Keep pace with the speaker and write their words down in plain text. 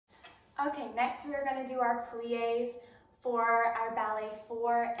Okay, next we are going to do our pliés for our ballet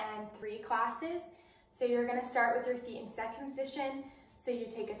 4 and 3 classes. So you're going to start with your feet in second position. So you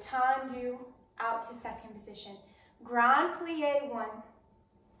take a tendu out to second position. Grand plie 1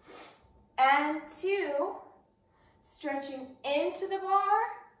 and 2, stretching into the bar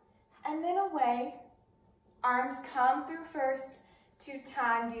and then away. Arms come through first to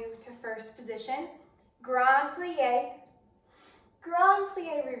tendu to first position. Grand plie,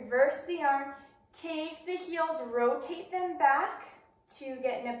 reverse the arm, take the heels, rotate them back to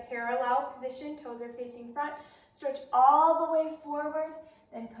get in a parallel position, toes are facing front. Stretch all the way forward,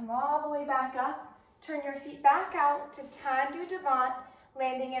 then come all the way back up. Turn your feet back out to tendu devant,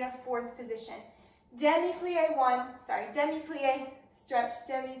 landing in a fourth position. Demi-plie 1, demi-plie, stretch,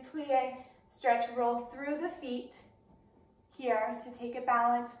 demi-plie, stretch, roll through the feet. Here to take a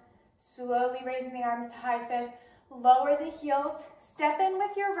balance, slowly raising the arms to high fifth. Lower the heels, step in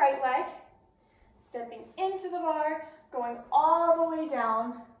with your right leg, stepping into the bar, going all the way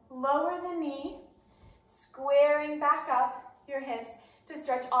down. Lower the knee, squaring back up your hips to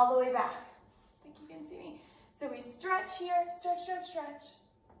stretch all the way back. I think you can see me. So we stretch here, stretch, stretch, stretch.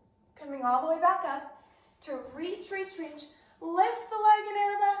 Coming all the way back up to reach, reach, reach. Lift the leg in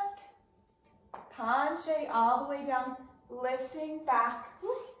arabesque. Penché all the way down, lifting back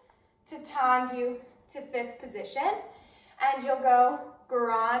to tendu to fifth position. And you'll go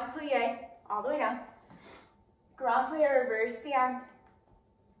grand plie all the way down. Grand plie, reverse the arm.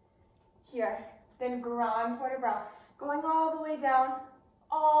 Here, then grand port de bras. Going all the way down,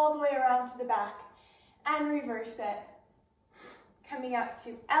 all the way around to the back. And reverse it. Coming up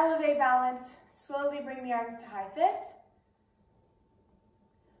to elevate balance. Slowly bring the arms to high fifth.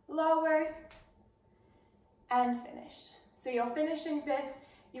 Lower. And finish. So you'll finish in fifth.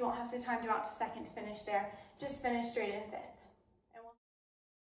 You won't have to tendu out to second to finish there. Just finish straight in fifth.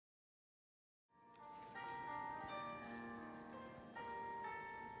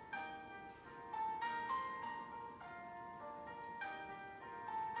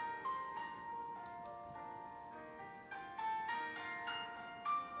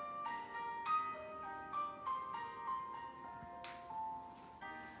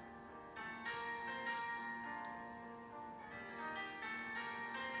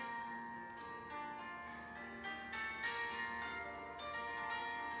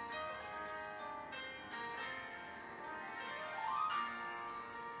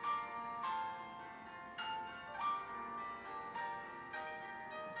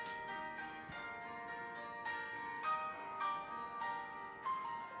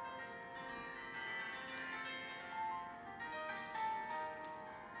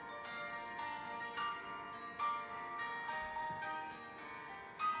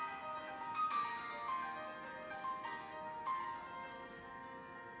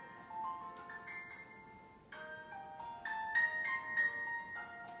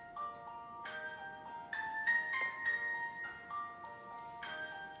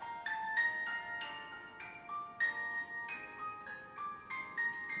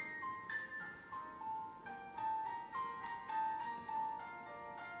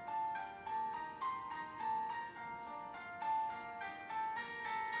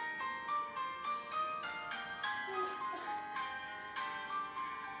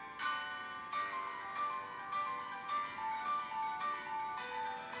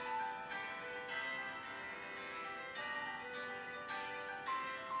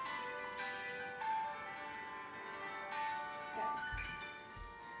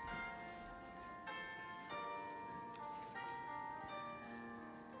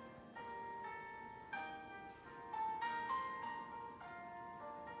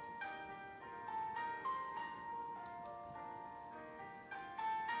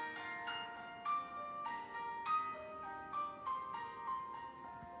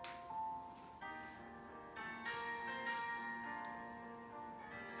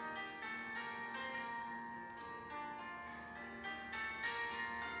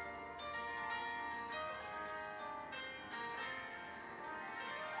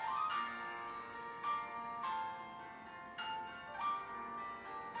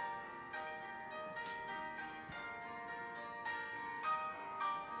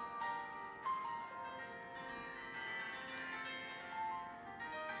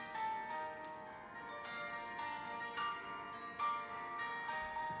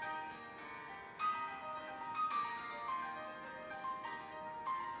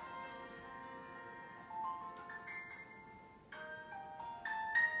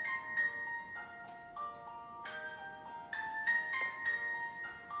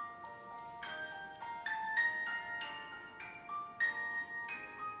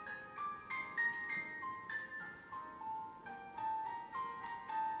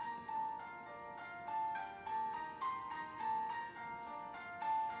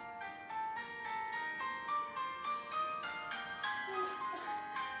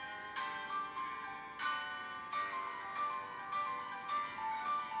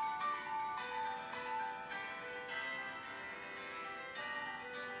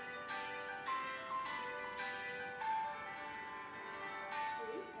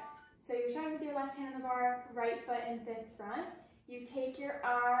 you're starting with your left hand on the bar, right foot in fifth front. You take your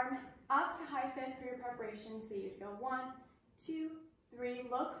arm up to high fifth for your preparation. So you'd go 1, 2, 3,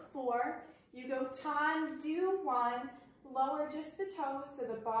 look 4. You go tendu 1, lower just the toes so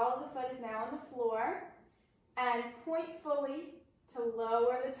the ball of the foot is now on the floor. And point fully to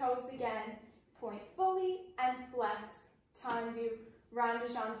lower the toes again. Point fully and flex. Tendu,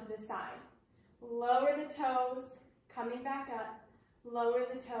 rondeggiant to the side. Lower the toes, coming back up. Lower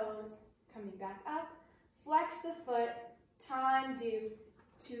the toes, coming back up. Flex the foot, tendu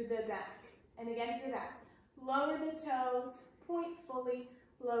to the back. And again to the back. Lower the toes, point fully.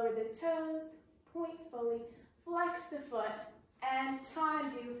 Lower the toes, point fully. Flex the foot, and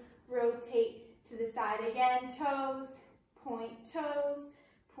tendu, rotate to the side. Again, toes, point,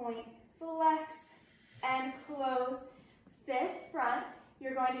 flex, and close. Fifth front,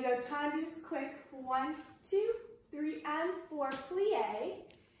 you're going to go tendus quick. 1, 2, 3, and 4, plie.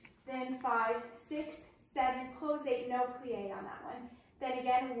 Then 5, 6, 7, close 8, no plie on that one. Then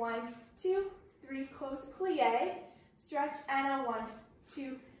again, 1, 2, 3, close plie, stretch, and a 1,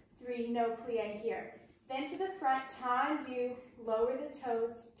 2, 3, no plie here. Then to the front, tendu, lower the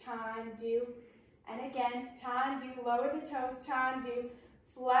toes, tendu, and again, tendu, lower the toes, tendu,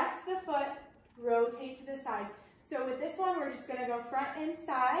 flex the foot, rotate to the side. So with this one, we're just gonna go front and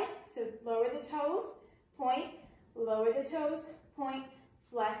side. So lower the toes, point, lower the toes, point,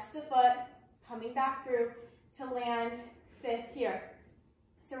 flex the foot, coming back through to land fifth here.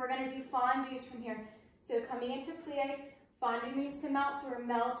 So we're gonna do fondus from here. So coming into plie, fondu means to melt, so we're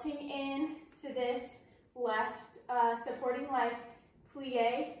melting in to this left supporting leg.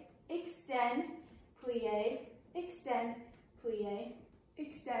 Plie, extend, plie, extend, plie,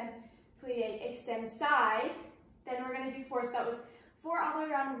 extend, plie, extend, side. Then we're going to do 4, so that was 4 all the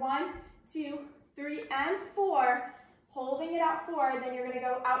way around. 1, 2, 3, and 4. Holding it at 4, then you're going to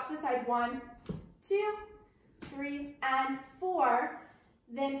go out to the side. 1, 2, 3, and 4.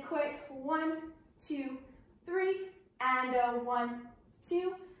 Then quick, 1, 2, 3, and 1,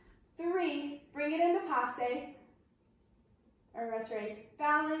 2, 3. Bring it into passe, or retrograde.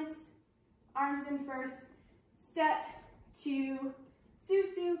 Balance, arms in first, step, 2,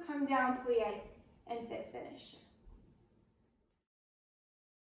 su-su, come down, plie, and fifth finish.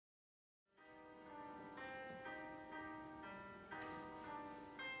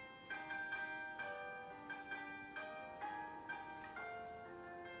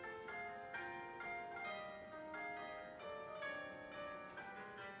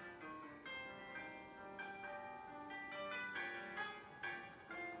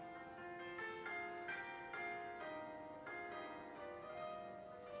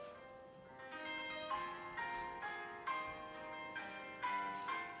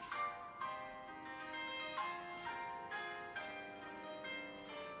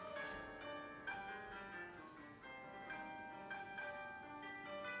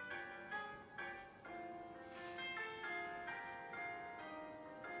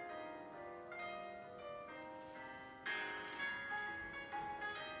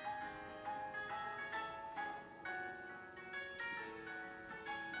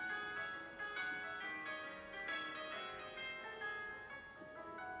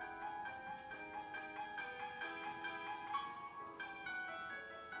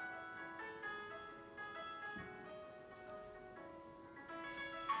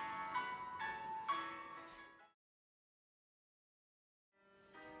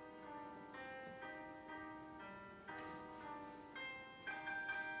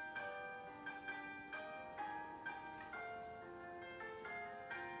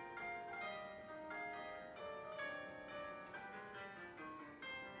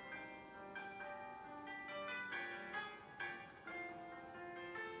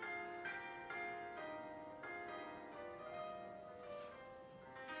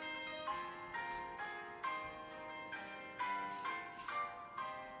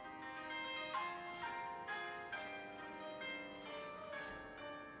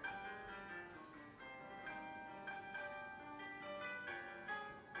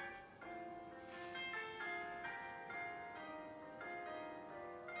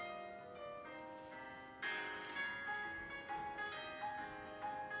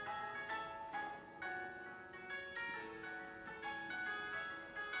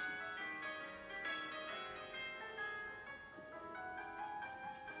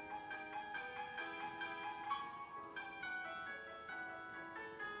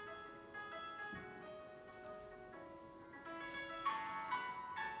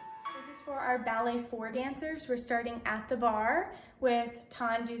 For our ballet 4 dancers, we're starting at the bar with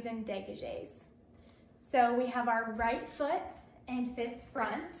tendus and dégagés. So we have our right foot and fifth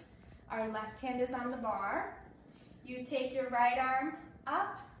front. Our left hand is on the bar. You take your right arm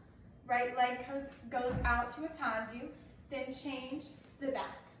up, right leg goes out to a tendu, then change to the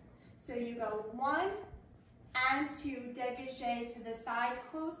back. So you go 1 and 2, dégagé to the side,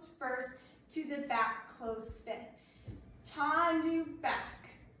 close first, to the back, close 5th. Tendu, back,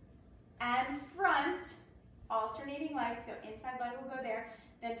 and front, alternating legs, so inside leg will go there,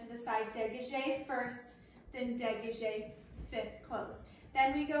 then to the side, dégagé first, then dégagé 5th, close.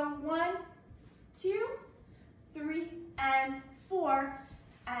 Then we go 1, 2, 3, and 4,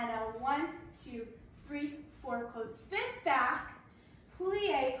 and a 1, 2, 3, 4, close 5th back,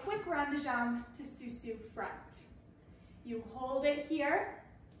 plie, quick rond de jambe to sous-sus front. You hold it here,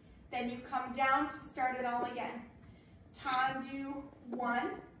 then you come down to start it all again. Tendu,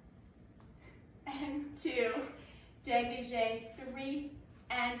 1 and 2, dégagé 3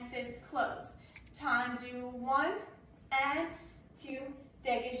 and 5th, close. Tendu, 1 and 2,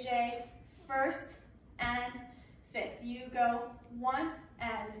 dégagé first and 5th. You go 1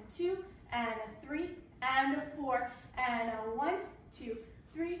 and 2 and a 3 and a 4 and a 1, 2,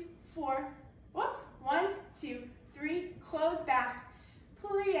 3, 4. Whoop, 1, 2, 3. Close back.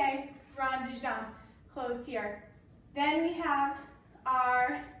 Plie, rond de jambe. Close here. Then we have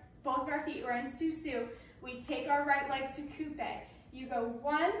both of our feet. We're in sous-sus. We take our right leg to coupe. You go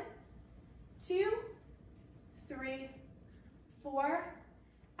 1, 2, 3, 4.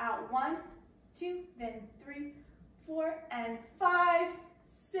 Out 1, 2, then 3, 4, and 5,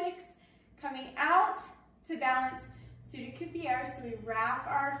 6. Coming out to balance sous de coupière. So we wrap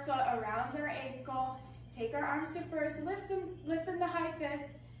our foot around our ankle, take our arms to first, lift them to high 5th,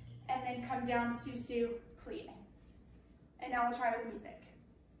 and then come down sous-sus, plie. And now we'll try with music.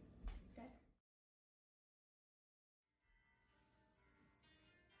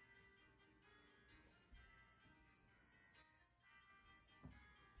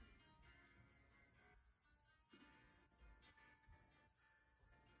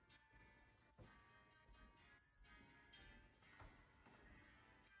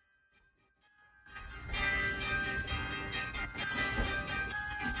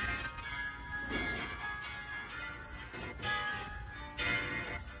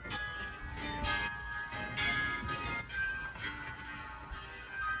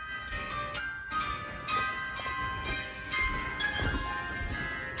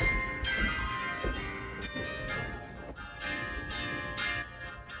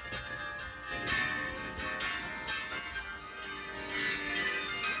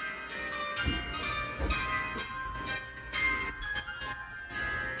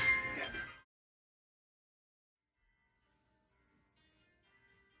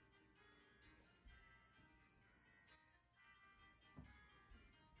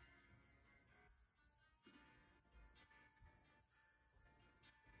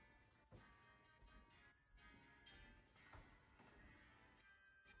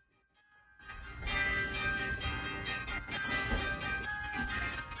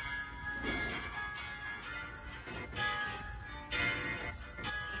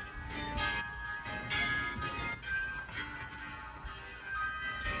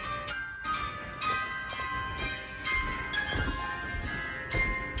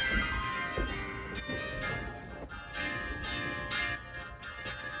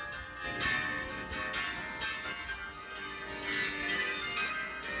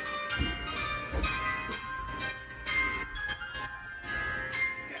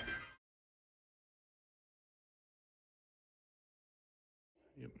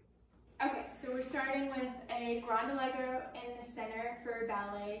 Good. Okay, so we're starting with a grand allegro in the center for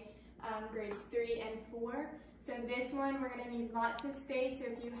ballet, grades 3 and 4. So this one, we're going to need lots of space, so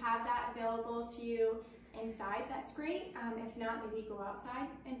if you have that available to you inside, that's great. If not, maybe go outside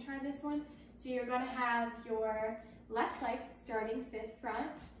and try this one. So you're going to have your left leg starting 5th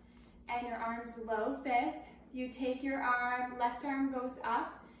front, and your arms low 5th. You take your arm, left arm goes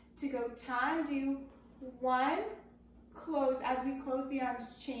up to go tendu, 1, close. As we close, the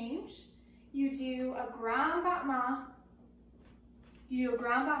arms change. You do a grand battement. You do a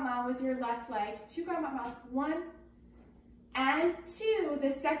grand battement with your left leg. 2 grand battements, 1 and 2.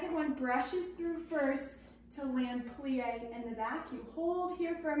 The second one brushes through first to land plie in the back. You hold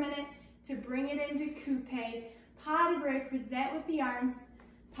here for a minute to bring it into coupe. Pas de bras, present with the arms.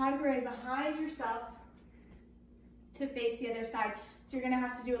 Pas de bras behind yourself to face the other side. So you're gonna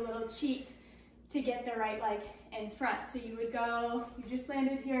have to do a little cheat to get the right leg in front. So you would go, you just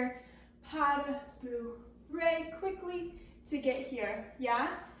landed here, pas de bras quickly to get here, yeah?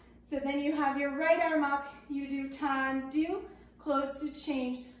 So then you have your right arm up, you do tendu, close to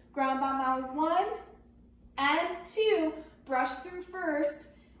change, grand battement 1 and 2, brush through first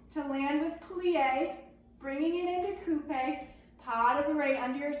to land with plie, bringing it into coupe, pas de bourrée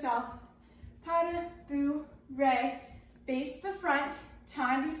under yourself, pas de bourrée, face the front,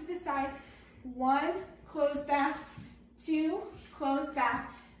 tendu to the side, 1, close back, 2, close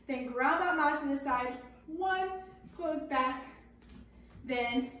back, then grand battement to the side, 1, close back,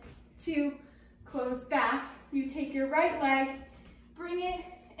 then 2, close back. You take your right leg, bring it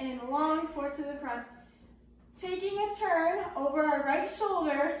in long forward to the front, taking a turn over our right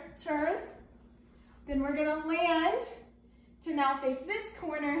shoulder, turn, then we're gonna land to now face this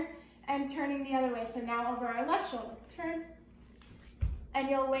corner and turning the other way. So now over our left shoulder, turn, and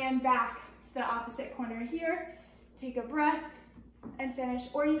you'll land back to the opposite corner here. Take a breath and finish,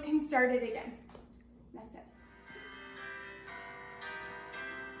 or you can start it again. That's it.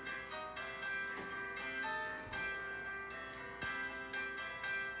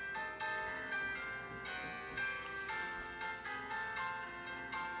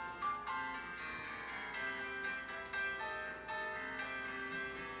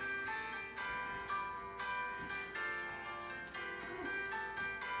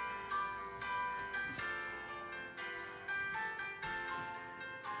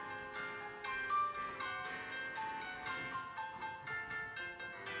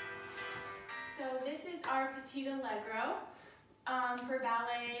 So this is our petit allegro for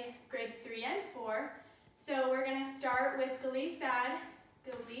ballet grades 3 and 4. So we're going to start with glissade,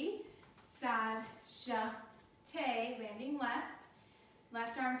 jeté, landing left.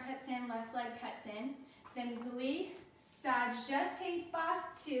 Left arm cuts in, left leg cuts in. Then glissade, jeté,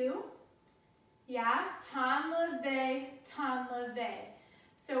 battu. Yeah, tan levé.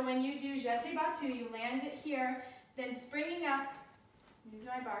 So when you do jeté battu, you land it here, then springing up, use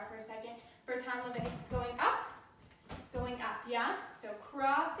my bar for a second, for tan levé, going up, yeah? So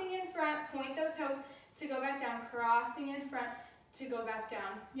crossing in front, point those toes to go back down, crossing in front to go back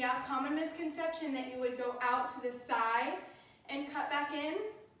down. Yeah, common misconception that you would go out to the side and cut back in,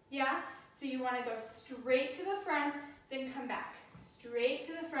 yeah? So you want to go straight to the front, then come back. Straight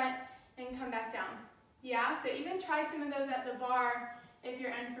to the front and come back down. Yeah, so even try some of those at the bar if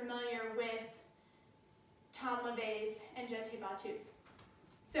you're unfamiliar with tan levés and jeté battus.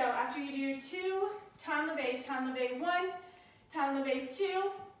 So after you do your 2 tan levés, tan levé 1, tan levé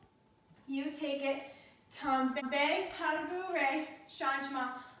 2, you take it tan levé, pas de bourrée,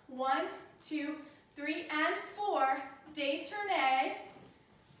 changement 1, 2, 3, and 4, détourné.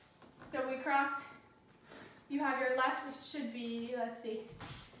 So we cross, you have your left, it should be, let's see,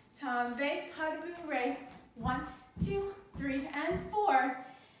 tan levé, pas de bourrée, 1, 2, 3, and 4.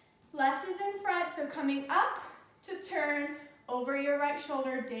 Left is in front, so coming up to turn over your right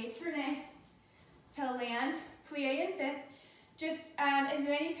shoulder, détourné, to land, plie in 5th. Just as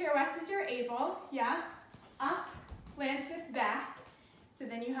many pirouettes as you're able, yeah? Up, land 5th back. So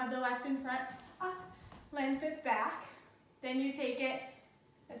then you have the left in front, up, land 5th back. Then you take it,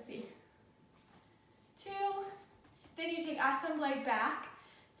 let's see, 2. Then you take assemblé back.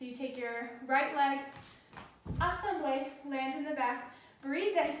 So you take your right leg, assemblé, land in the back,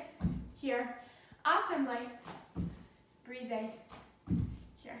 brise here, assemblé, brise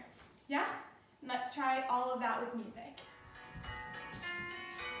here. Yeah? And let's try all of that with music.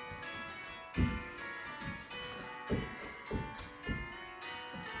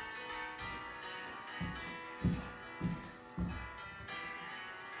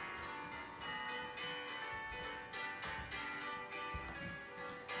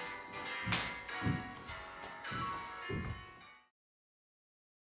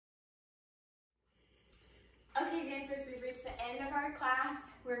 Okay, dancers, we've reached the end of our class.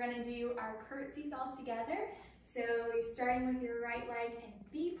 We're going to do our curtsies all together. So you're starting with your right leg in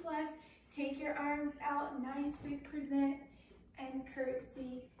B+. Take your arms out, nice big present, and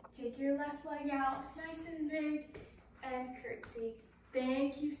curtsy. Take your left leg out, nice and big, and curtsy.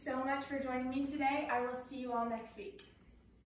 Thank you so much for joining me today. I will see you all next week.